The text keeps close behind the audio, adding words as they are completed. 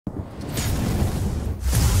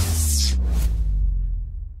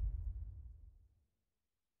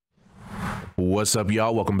What's up,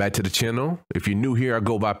 y'all? Welcome back to the channel. If you're new here, I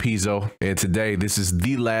go by Pizzo, and today this is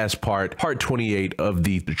the last part 28 of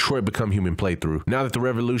the Detroit Become Human playthrough. Now that the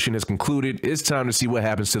revolution has concluded, it's time to see what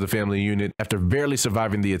happens to the family unit after barely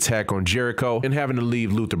surviving the attack on Jericho and having to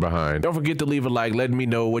leave Luther behind. Don't forget to leave a like, letting me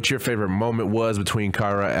know what your favorite moment was between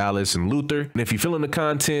Kara, Alice, and Luther. And if you're feeling the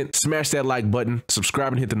content, smash that like button,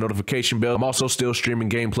 subscribe, and hit the notification bell. I'm also still streaming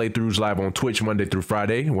game playthroughs live on Twitch Monday through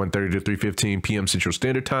Friday, 1:30 to 3:15 p.m. Central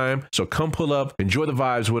Standard Time. So come pull up, enjoy the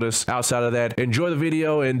vibes with us. Outside of that, enjoy the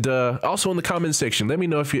video, and also in the comment section, let me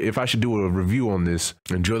know if I should do a review on this.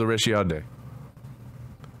 Enjoy the rest of y'all day.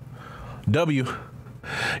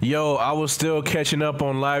 Yo, I was still catching up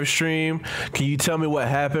on live stream. Can you tell me what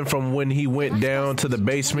happened from when he went down to the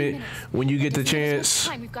basement? When you get the chance.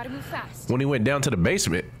 When he went down to the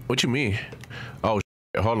basement? What you mean? Oh,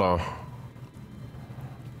 shit, hold on.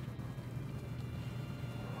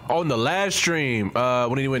 On the last stream,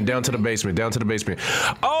 when he went down to the basement,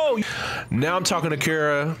 Oh, now I'm talking to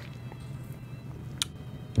Kara.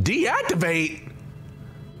 Deactivate?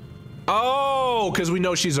 Oh, because we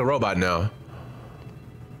know she's a robot now.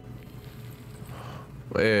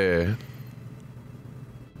 Yeah.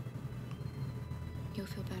 You'll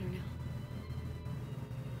feel better now.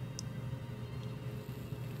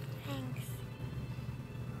 Thanks.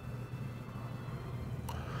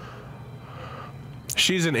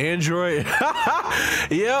 She's an android.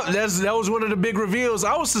 Yep, that was one of the big reveals.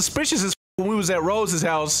 I was suspicious as when we was at Rose's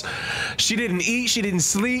house. She didn't eat, she didn't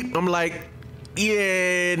sleep. I'm like,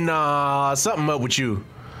 yeah, nah, something up with you.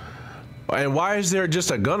 And why is there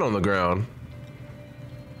just a gun on the ground?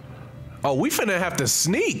 Oh, we finna have to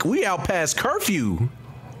sneak. We out past curfew.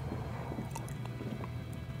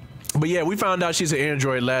 But yeah, we found out she's an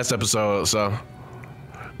android last episode, so.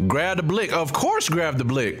 Grab the blick. Of course, grab the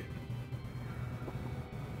blick.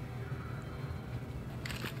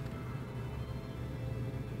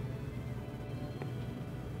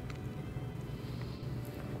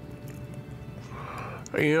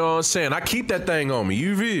 You know what I'm saying? I keep that thing on me.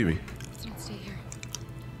 You feel me? Stay here.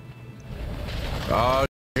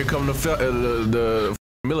 Here come the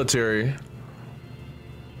military.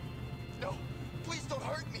 No, please don't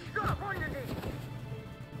hurt me.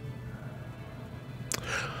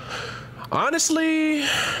 Honestly,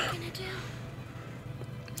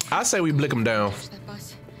 I say we blick him down.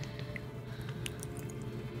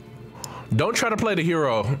 Don't try to play the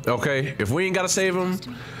hero, okay? If we ain't gotta save him,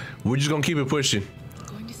 we're just gonna keep it pushing.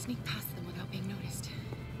 Going to sneak past them without being noticed.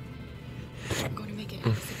 I'm going to make it,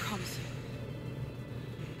 I promise.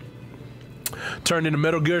 Turned into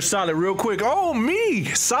Metal Gear Solid real quick. Oh, me!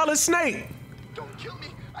 Solid Snake! Don't kill me.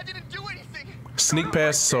 I didn't do anything. Sneak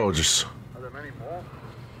past soldiers. Are there many more?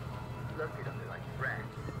 Look at them like friends.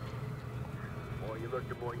 The more you look,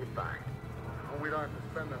 the more you find. And we don't have to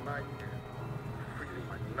spend the night here. Freezing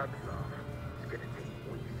my nuts off. It's gonna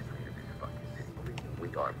take weeks to clean this fucking city. Believe me,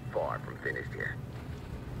 we are far from finished here.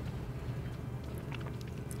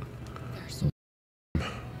 There are so you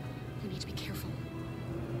need to be careful.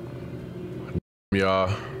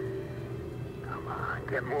 Y'all. Come on,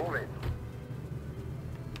 get moving.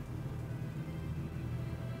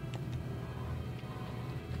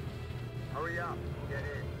 Hurry up, get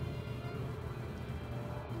in.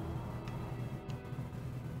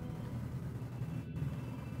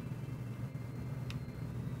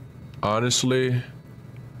 Honestly,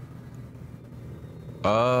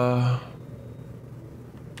 so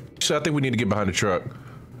I think we need to get behind the truck.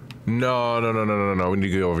 No. We need to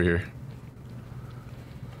get over here.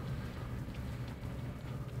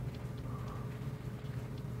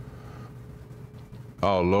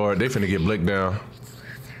 Oh Lord, they finna get blicked down.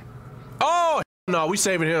 Oh no, we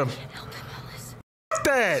saving him. Help him, Alice. Fuck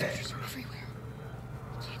that. They're everywhere.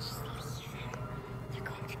 You can't just leave him. They're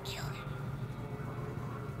going to kill him.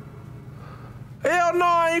 Hell no,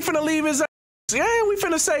 I ain't finna leave his ass. Yeah, we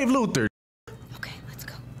finna save Luther. Okay, let's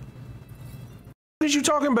go. What is you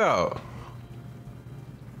talking about?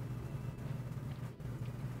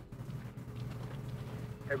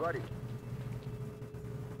 Hey, buddy.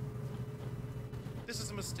 This is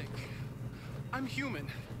a mistake. I'm human.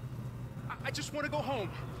 I just want to go home.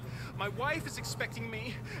 My wife is expecting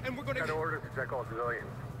me, and we're gonna Got orders to check all civilians.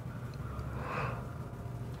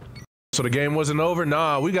 So the game wasn't over?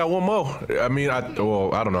 Nah, we got one more. I mean, I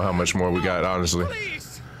don't know how much more we got, honestly.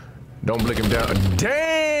 Please! Don't blick him down.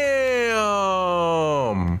 Damn!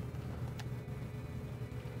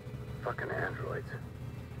 Fucking androids.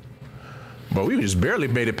 But we just barely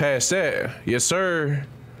made it past that. Yes, sir.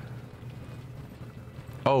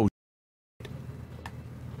 Oh.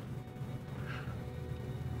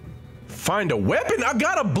 Find a weapon? I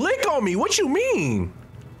got a blick on me. What you mean?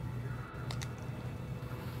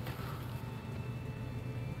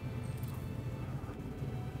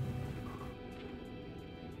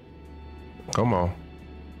 Come on.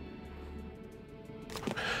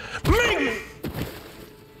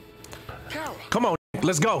 Come on,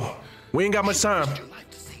 let's go. We ain't got much time.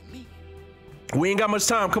 We ain't got much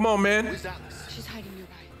time. Come on, man. She's hiding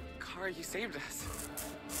nearby. Kara, you saved us.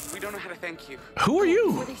 We don't know how to thank you. Who are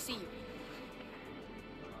you? Before they see you.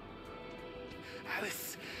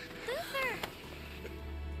 Alice. Luther!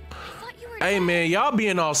 I thought you were Hey, dead. man, y'all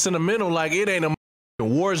being all sentimental like it ain't a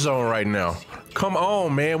war zone right now. Come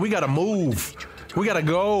on, man. We gotta move. We gotta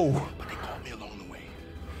go. But they called me along the way.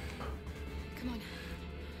 Come on.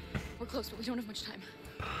 We're close, but we don't have much time.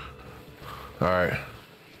 All right.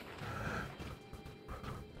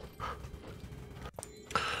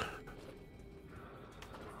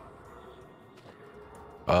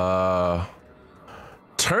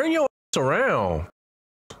 Turn your ass around.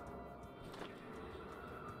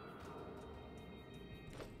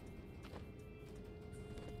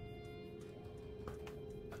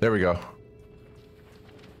 There we go.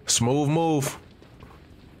 Smooth move.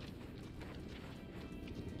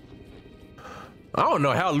 I don't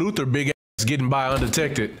know how Luther big ass getting by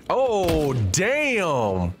undetected. Oh,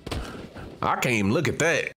 damn. I can't even look at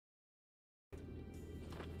that.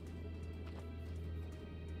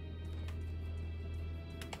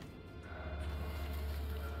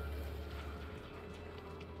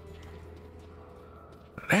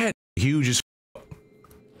 That huge as f.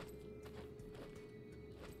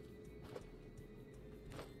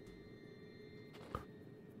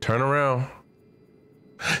 Turn around.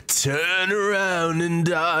 Turn around and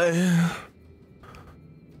die.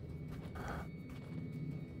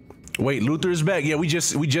 Wait, Luther is back. Yeah, we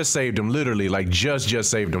just saved him. Literally, like just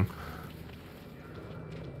saved him.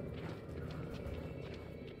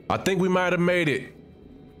 I think we might have made it.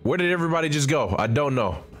 Where did everybody just go? I don't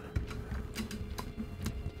know.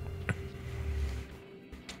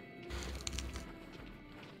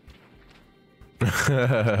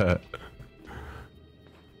 A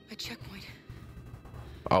checkpoint.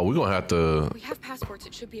 Oh, we're gonna have to. We have passports.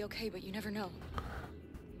 It should be okay, but you never know.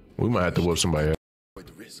 We might have to whoop somebody else. Avoid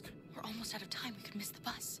the risk. We're almost out of time. We could miss the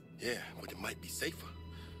bus. Yeah, but it might be safer.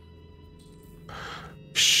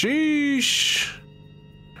 Sheesh.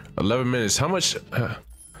 11 minutes. How much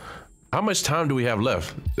time do we have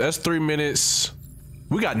left? That's 3 minutes.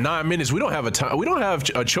 We got 9 minutes. We don't have a time. We don't have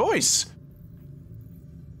a choice.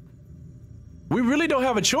 We really don't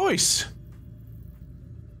have a choice.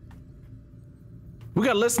 We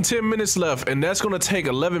got less than 10 minutes left, and that's gonna take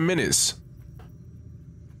 11 minutes.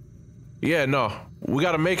 Yeah, no, we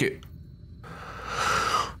gotta make it.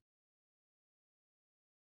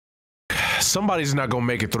 Somebody's not gonna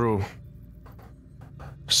make it through.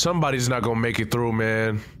 Somebody's not gonna make it through,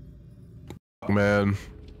 man. Man.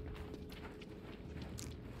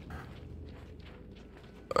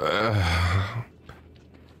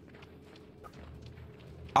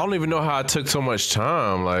 I don't even know how it took so much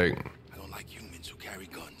time. Like, I don't like humans who carry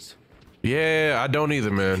guns. yeah, I don't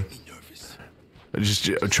either, man. Make me nervous. Just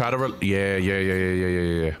try to. Yeah.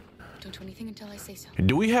 Don't do anything until I say so.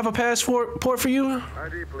 Do we have a passport for you?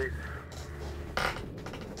 ID, please.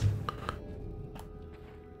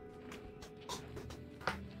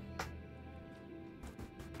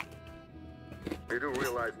 You do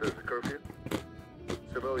realize there's a curfew?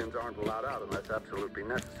 Civilians aren't allowed out unless absolutely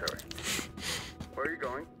necessary. Where are you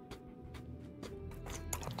going?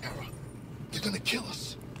 Kara, they're gonna kill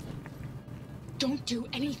us. Don't do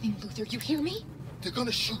anything, Luther. You hear me? They're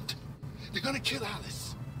gonna shoot. They're gonna kill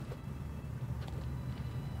Alice.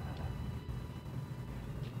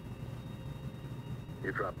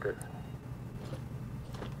 You drop this.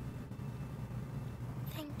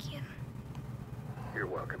 Thank you. You're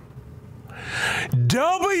welcome.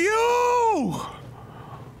 W!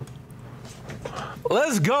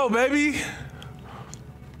 Let's go, baby.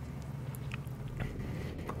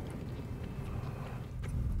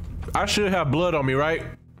 I should have blood on me, right?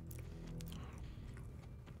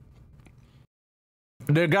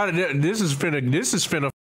 They got it. This is finna.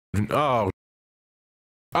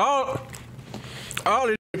 Oh,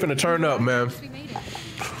 this finna turn up, man. We made it.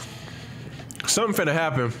 Something finna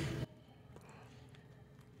happen.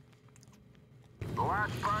 The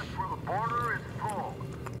last bus for the border is full.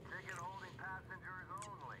 Ticket holding passengers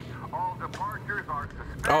only. All departures are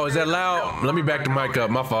suspended. Oh, is that loud? Let me back the mic up.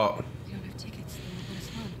 My fault. We don't have tickets. They won't let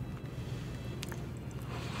us on.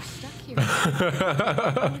 We're stuck here. What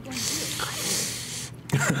are we going to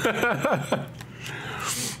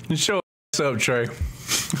do? Show us up, Trey.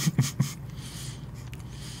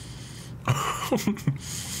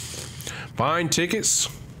 Buying tickets.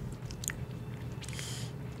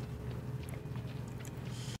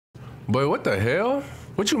 Boy, what the hell?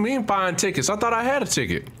 What you mean buying tickets? I thought I had a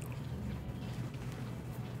ticket.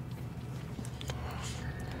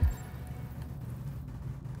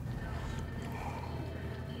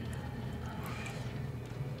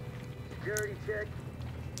 Security check.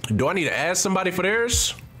 Do I need to ask somebody for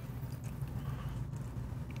theirs?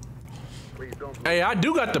 Please don't. Hey, I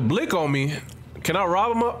do got the blick on me. Can I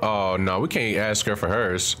rob him up? Oh, no, we can't ask her for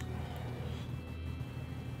hers.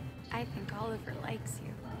 I think Oliver likes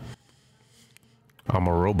you. I'm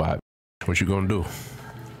a robot. What you gonna do?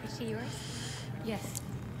 Is she yours? Yes.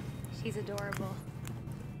 She's adorable.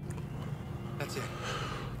 That's it.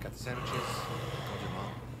 Got the sandwiches. Called your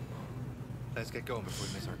mom. Let's get going before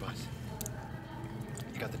we miss our bus.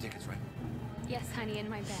 You got the tickets, right? Yes, honey, in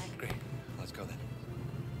my bag. Great. Let's go then.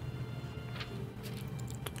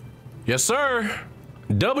 Yes, sir.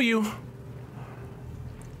 W.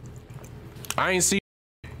 I ain't see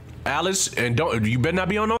Alice, and you better not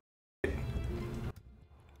be on no.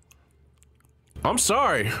 I'm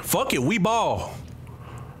sorry. Fuck it, we ball.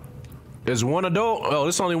 There's one adult. Oh,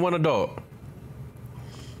 it's only one adult.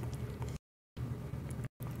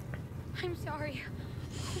 I'm sorry.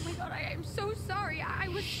 Oh my god, I am so sorry. I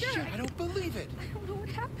was sure. Shit, I don't believe it. I don't know what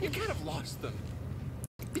You happened. kind of lost them.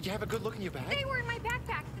 Did you have a good look in your bag? They were in my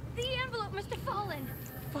backpack. The envelope must have fallen.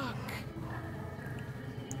 Fuck.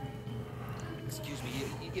 Excuse me,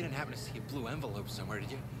 you didn't happen to see a blue envelope somewhere, did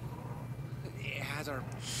you? It has our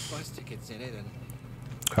bus tickets in it and...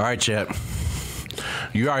 All right, chat.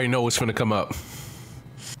 You already know what's gonna come up.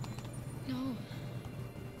 No.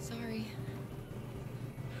 Sorry.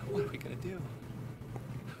 What are we gonna do?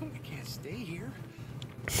 We can't stay here.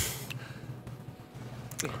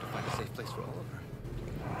 We have to find a safe place for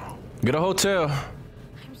Oliver. Get a hotel.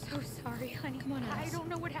 I'm so sorry, honey. Come on, I don't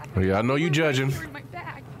know what happened. Yeah, I know you judging. They were in my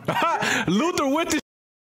bag. Luther with the.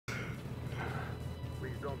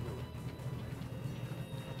 Please don't move.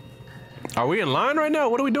 Are we in line right now?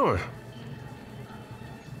 What are we doing?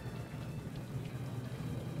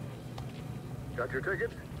 Got your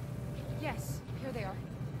tickets? Yes, here they are.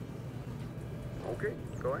 Okay,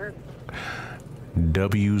 go ahead.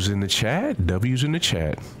 W's in the chat. W's in the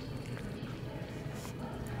chat.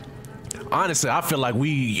 Honestly, I feel like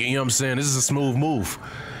you know what I'm saying? This is a smooth move.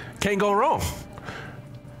 Can't go wrong.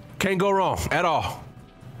 Can't go wrong at all.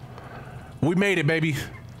 We made it, baby.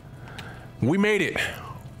 We made it.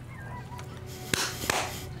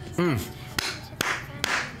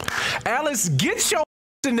 Alice, get your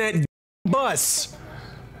in that bus.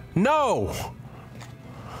 No.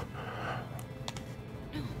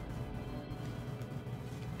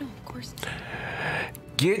 No, of course.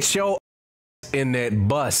 Get your in that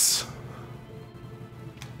bus.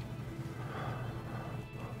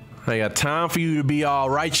 I got time for you to be all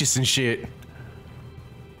righteous and shit.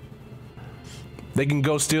 They can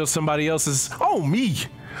go steal somebody else's. Oh, me.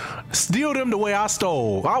 Steal them the way I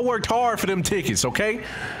stole. I worked hard for them tickets, okay?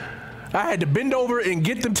 I had to bend over and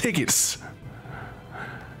get them tickets.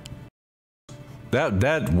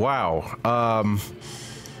 Wow.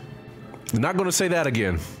 Not gonna say that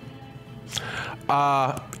again.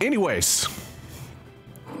 Anyways.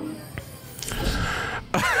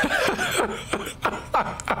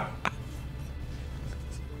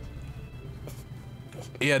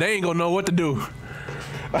 Yeah, they ain't gonna know what to do.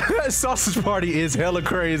 Sausage party is hella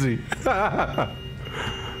crazy.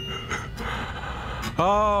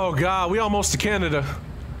 Oh God, we almost to Canada.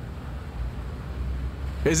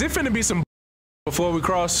 Is it finna be some before we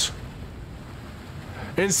cross?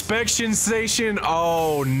 Inspection station?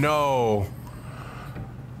 Oh no.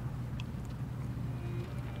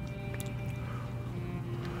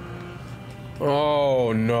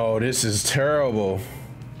 Oh no, this is terrible.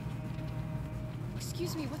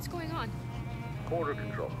 Excuse me, what's going on? Border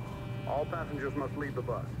control. All passengers must leave the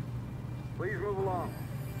bus. Please move along.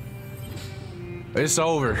 It's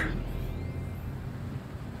over.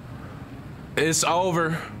 It's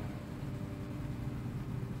over.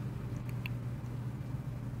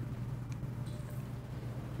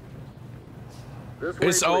 This way,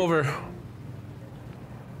 It's please. over.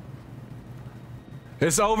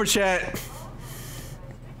 It's over, chat.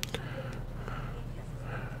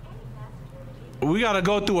 We gotta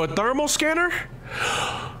go through a thermal scanner?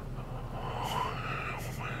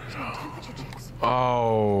 Temperature checks.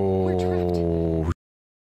 Oh.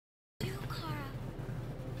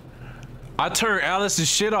 I turned Alice's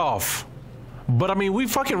shit off. But I mean, we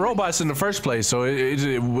fucking robots in the first place, so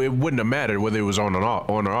it wouldn't have mattered whether it was on or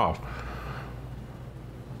off.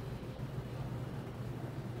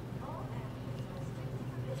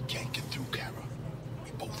 We can't get through, Kara.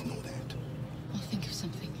 We both know that. I'll think of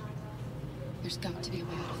something. There's got to be a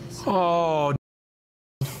way out of this. Oh,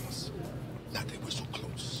 Not that we're so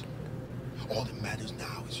close. All that matters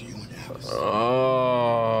now is you and Alice.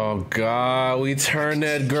 oh God, we turned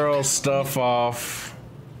that girl stuff off.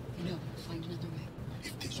 No, we'll find another way.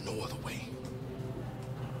 If there's no other way,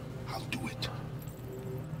 I'll do it.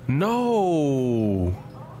 No.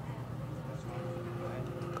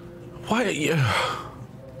 Why?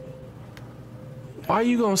 Why are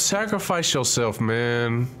you gonna sacrifice yourself,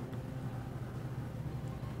 man?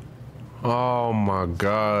 Oh my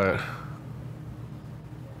God.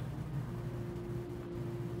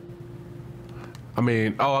 I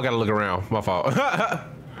mean, oh, I gotta look around. My fault. All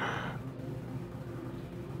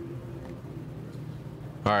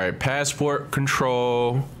right, passport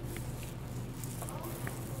control.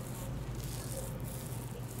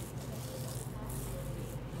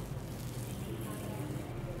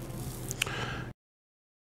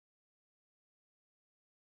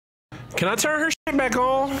 Can I turn her shit back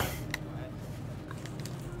on?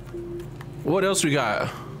 What else we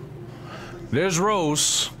got? There's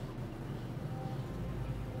Rose.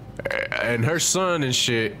 And her son and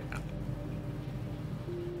shit.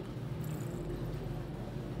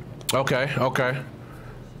 Okay, okay.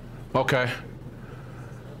 Okay.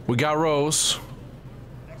 We got Rose.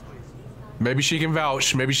 Maybe she can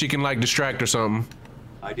vouch. Maybe she can like distract or something.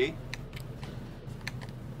 ID?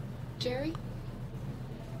 Jerry?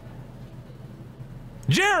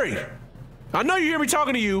 Jerry! I know you hear me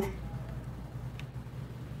talking to you.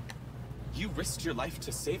 You risked your life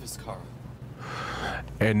to save us, Carl.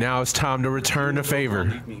 And now it's time to return the favor.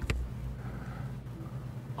 Leave me.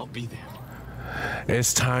 I'll be there.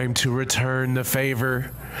 It's time to return the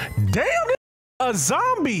favor. Damn, a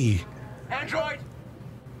zombie! Android!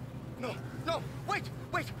 No, no, wait!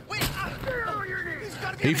 Ah, he's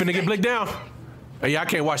gotta be He a finna get mistake. blicked down. Hey, I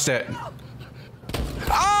can't watch that.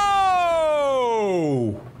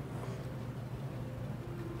 Oh!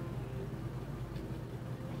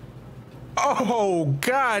 Oh,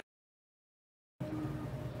 God.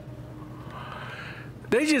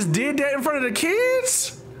 They just did that in front of the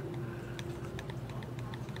kids?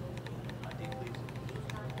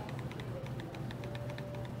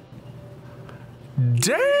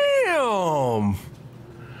 Damn!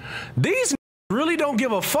 These really don't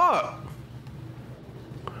give a fuck.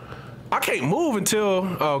 I can't move until...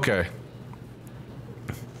 okay.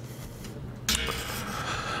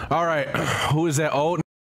 All right. Who is that old...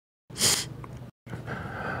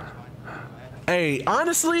 Hey,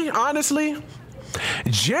 honestly,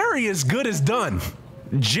 Jerry is good as done.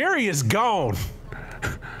 Jerry is gone.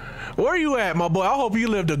 Where you at, my boy? I hope you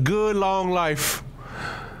lived a good, long life.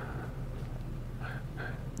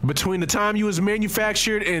 Between the time you was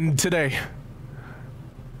manufactured and today.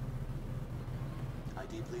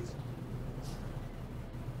 ID, please.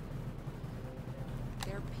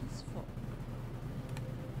 They're peaceful.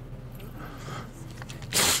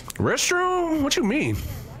 Restroom? What you mean?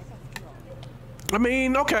 I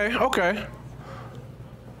mean, okay.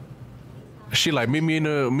 She like meet me in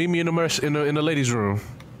the ladies' room.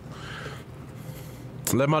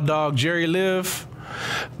 Let my dog Jerry live.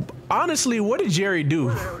 Honestly, what did Jerry do?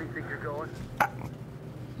 Where the hell do you think you're going?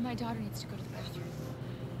 My daughter needs to go to the bathroom.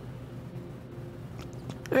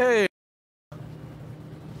 Hey.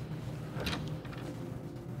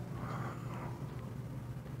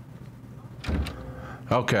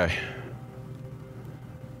 Okay.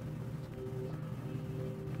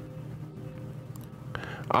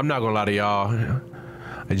 I'm not gonna lie to y'all.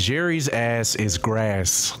 Jerry's ass is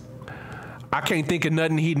grass. I can't think of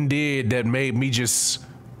nothing he did that made me just...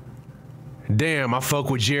 damn, I fuck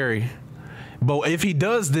with Jerry. But if he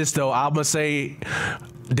does this though, I'ma say,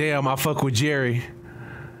 damn, I fuck with Jerry.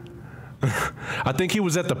 I think he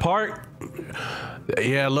was at the park.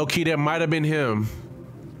 Yeah, low key, that might have been him.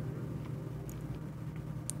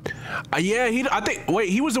 Yeah,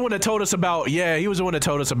 he was the one that told us about, he was the one that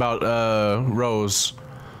told us about Rose,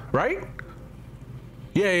 right?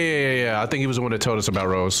 Yeah. I think he was the one that told us about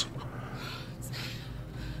Rose.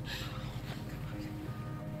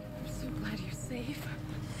 I'm so glad you're safe.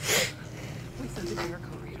 We saw the Jericho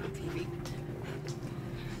raid on TV.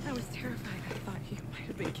 I was terrified. I thought you might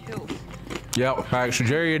have been killed. Yep, facts.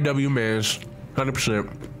 Jerry and W mans, 100%. What's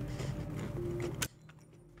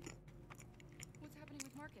happening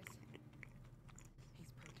with Markus?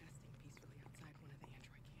 He's protesting peacefully outside one of the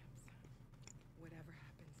android camps. Whatever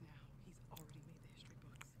happens now, he's already made the history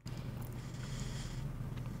books.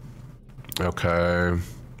 Okay.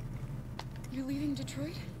 You're leaving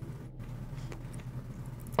Detroit?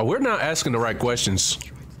 Oh, we're not asking the right questions.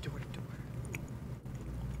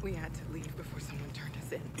 We had to leave before someone turned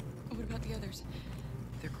us in. What about the others?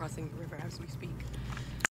 They're crossing the river as we speak.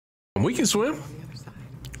 We can swim. On the other side.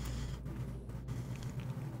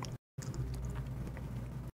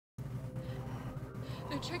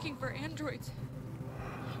 They're checking for androids.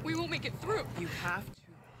 We won't make it through. You have to.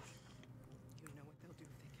 You know what they'll do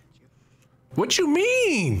if they catch you. What you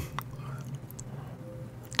mean?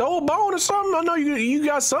 Throw a bone or something? I know you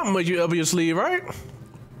got something up your sleeve, right?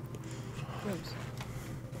 Rose.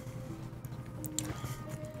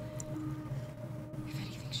 If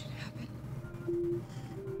anything should happen,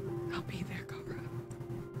 I'll be there, Cobra.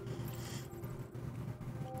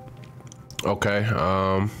 Okay,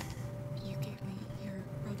 You gave me your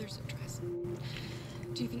brother's address.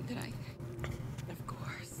 Do you think that I... Of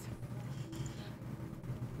course.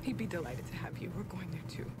 He'd be delighted to have you. We're going there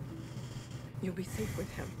too. You'll be safe with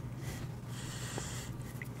him.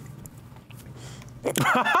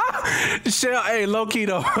 Shell, hey, low key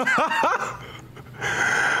though.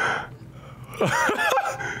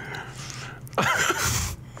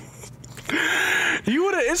 You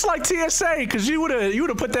would have. It's like TSA, because you would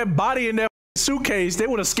have put that body in that suitcase. They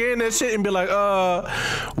would have scanned that shit and be like,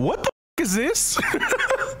 what the f is this?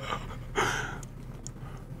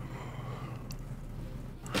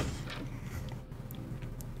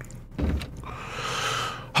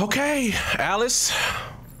 Okay, Alice.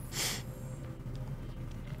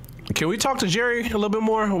 Can we talk to Jerry a little bit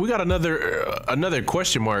more? We got another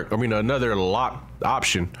question mark. I mean, another lock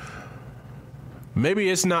option. Maybe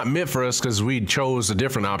it's not meant for us because we chose a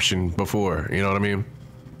different option before. You know what I mean?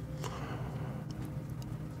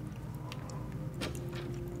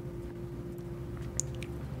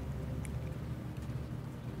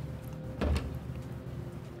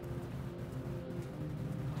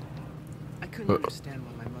 I couldn't understand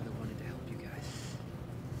why my mother wanted to help you guys.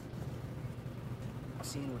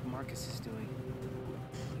 Seeing what Marcus is doing,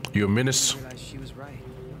 You a menace? I realized she was right.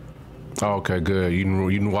 Oh, okay, good.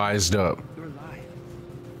 You wised up. You're alive.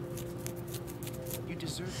 You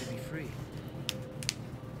deserve to be free.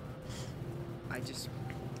 I just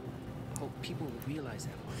hope people will realize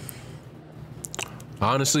that one day.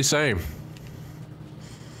 Honestly, same.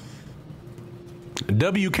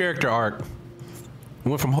 W character arc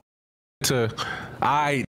went from to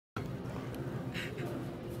I.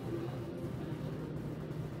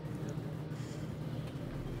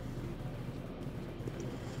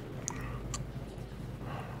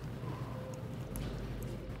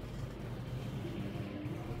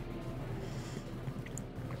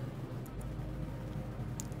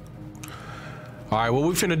 All right, what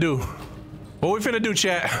we finna do? What we finna do,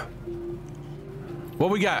 chat? What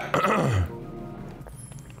we got?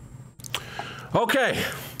 Okay,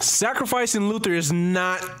 sacrificing Luther is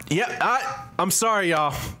not. Yep, I'm sorry,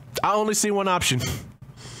 y'all. I only see one option.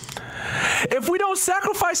 If we don't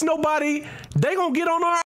sacrifice nobody, they gonna get on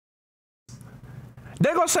our.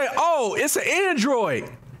 They gonna say, "Oh, it's an android.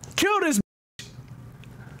 Kill this."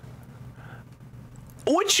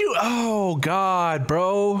 What you? Oh God,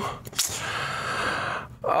 bro.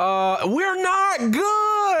 We're not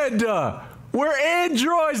good. We're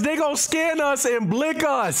androids. They gonna scan us and blink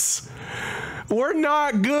us. We're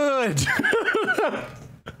not good.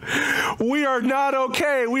 We are not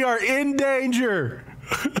okay. We are in danger.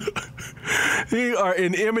 We are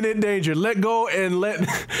in imminent danger. Let go and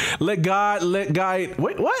let God, let guide.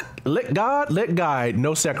 Wait, what? Let God, let guide.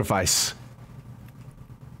 No sacrifice.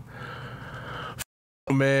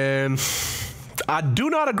 Man, I do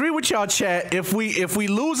not agree with y'all, chat. If we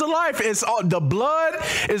lose a life, it's all, the blood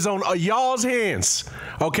is on y'all's hands.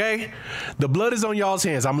 Okay, the blood is on y'all's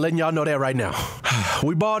hands. I'm letting y'all know that right now.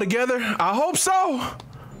 We ball together. I hope so.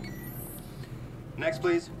 Next,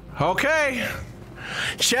 please. Okay,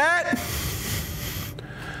 chat.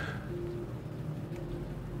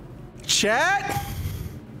 Chat.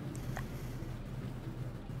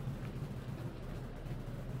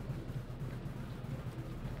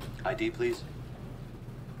 ID, please.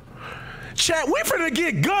 Chat, we finna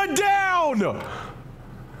get gunned down.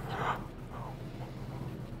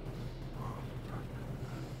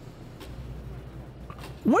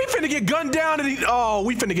 We finna get gunned down. Oh,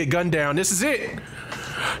 we finna get gunned down. This is it.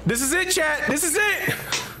 This is it, chat. This is it. I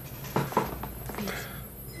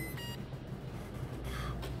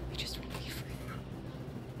just want to be free.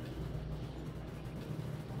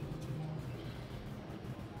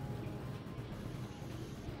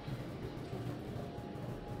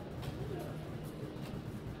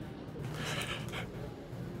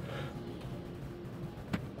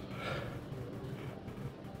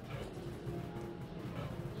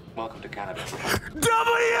 Welcome to Canada.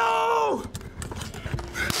 W!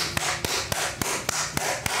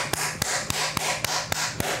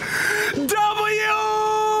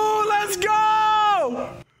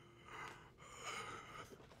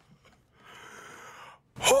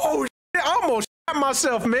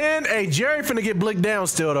 myself, man. Hey, Jerry finna get blicked down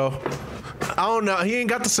still, though. I don't know. He ain't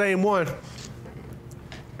got the same one.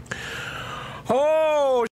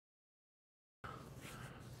 Oh,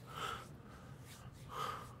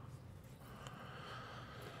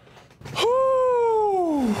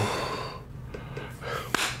 whoo.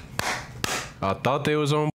 I thought they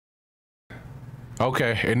was on.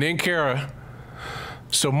 Okay, and then Kara.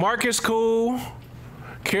 So Marcus cool.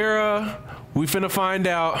 Kara, we finna find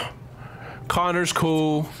out. Connor's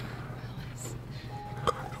cool.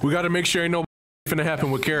 We gotta make sure ain't no finna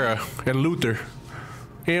happen with Kara and Luther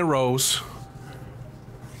and Rose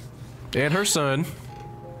and her son.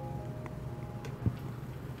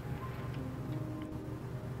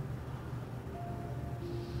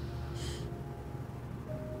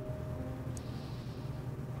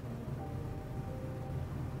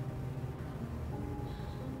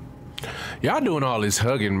 Y'all doing all this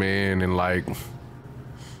hugging, man, and like,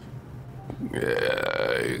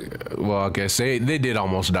 well, I guess they did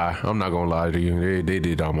almost die. I'm not gonna lie to you, they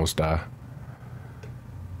did almost die.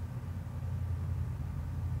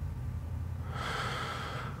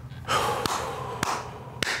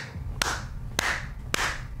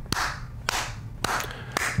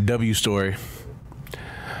 W story.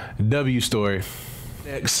 W story.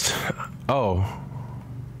 Next. Oh.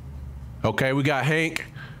 Okay, we got Hank.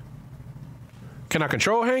 Can I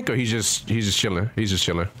control Hank, or he's just chilling? He's just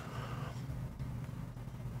chilling.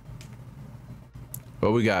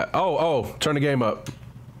 What we got? Oh, turn the game up.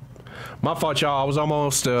 My fault, y'all. I was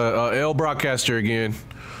almost L broadcaster again.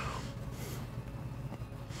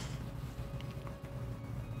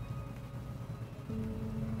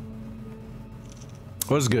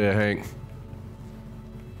 What's good, Hank?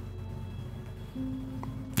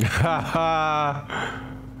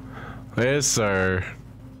 Yes, sir.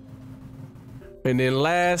 And then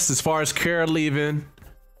last, as far as Kara leaving,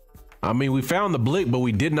 I mean, we found the blick, but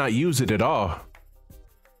we did not use it at all.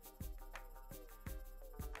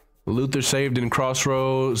 Luther saved in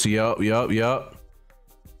Crossroads. Yup.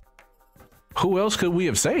 Who else could we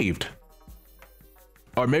have saved?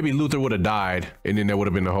 Or maybe Luther would have died, and then there would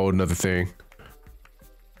have been a whole nother thing.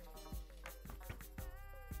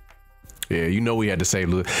 Yeah, you know we had to save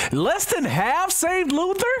Luther. Less than half saved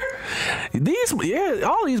Luther?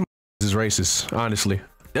 All these is racist, honestly.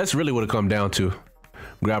 That's really what it come down to.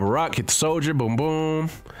 Grab a rock, hit the soldier, boom, boom.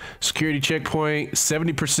 Security checkpoint,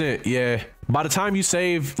 70%. Yeah, by the time you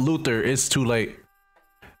save Luther, it's too late.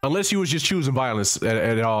 Unless you was just choosing violence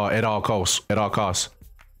at all costs.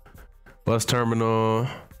 Bus terminal.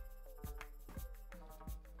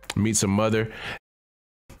 Meet some mother.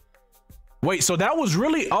 Wait, so that was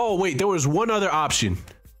really, oh wait, there was one other option.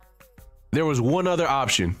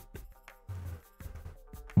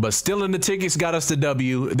 But stealing the tickets got us the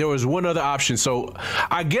W. There was one other option. So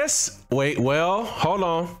I guess, well, hold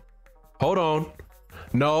on.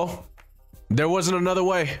 No, there wasn't another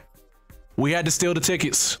way. We had to steal the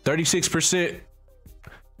tickets, 36%.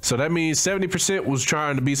 So that means 70% was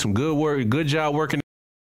trying to be some good work, good job working,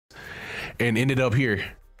 and ended up here.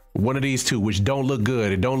 One of these two, which don't look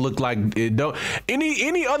good. It don't look like it. Don't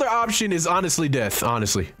any other option is honestly death,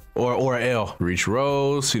 honestly, or a L. Reach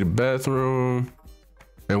Rose, see the bathroom.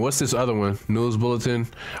 And what's this other one? News bulletin.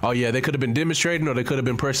 Oh yeah, they could have been demonstrating, or they could have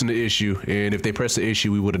been pressing the issue. And if they pressed the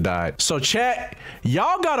issue, we would have died. So chat,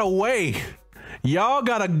 y'all got away. Y'all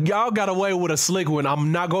got away with a slick one.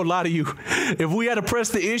 I'm not gonna lie to you. If we had to press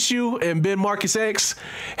the issue and been Marcus X,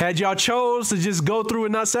 had y'all chose to just go through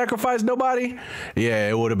and not sacrifice nobody, yeah,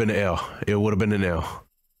 it would have been an L. It would have been an L.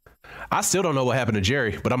 I still don't know what happened to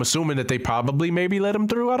Jerry, but I'm assuming that they probably maybe let him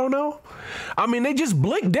through. I don't know. I mean, they just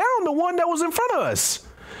blinked down the one that was in front of us.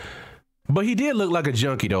 But he did look like a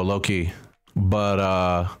junkie though, low key. But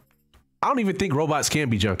I don't even think robots can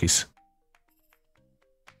be junkies.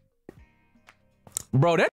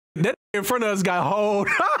 Bro, that in front of us got hold.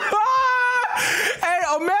 Hey,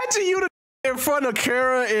 imagine you in front of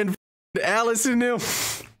Kara and Alice and them.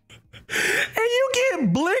 And you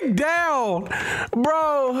get blinked down.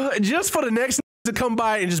 Bro, just for the next to come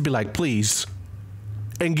by and just be like, please.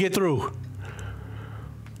 And get through.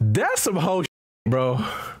 That's some hoe shit, bro.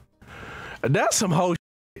 That's some hoe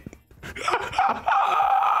shit.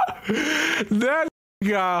 That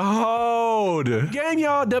got hold. Game,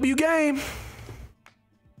 y'all. W game.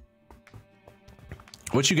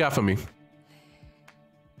 What you got for me?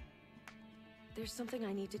 There's something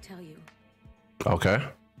I need to tell you. Okay.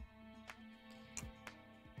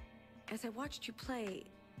 As I watched you play,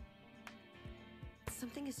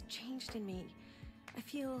 something has changed in me. I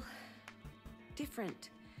feel different.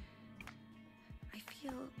 I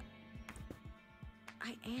feel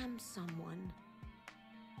I am someone.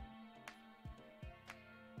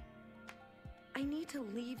 I need to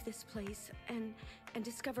leave this place and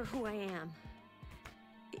discover who I am.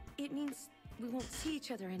 It means we won't see each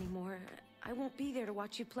other anymore. I won't be there to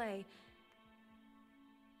watch you play.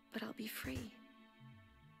 But I'll be free.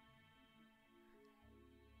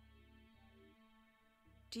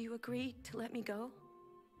 Do you agree to let me go?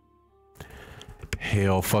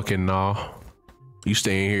 Hell fucking nah. You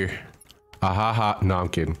staying here. Ah ha ha. No, I'm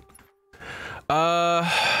kidding.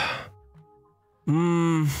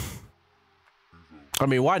 I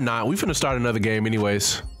mean, why not? We finna start another game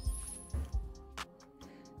anyways.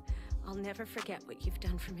 I'll never forget what you've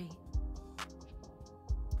done for me.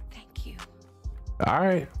 Thank you. All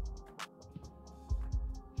right.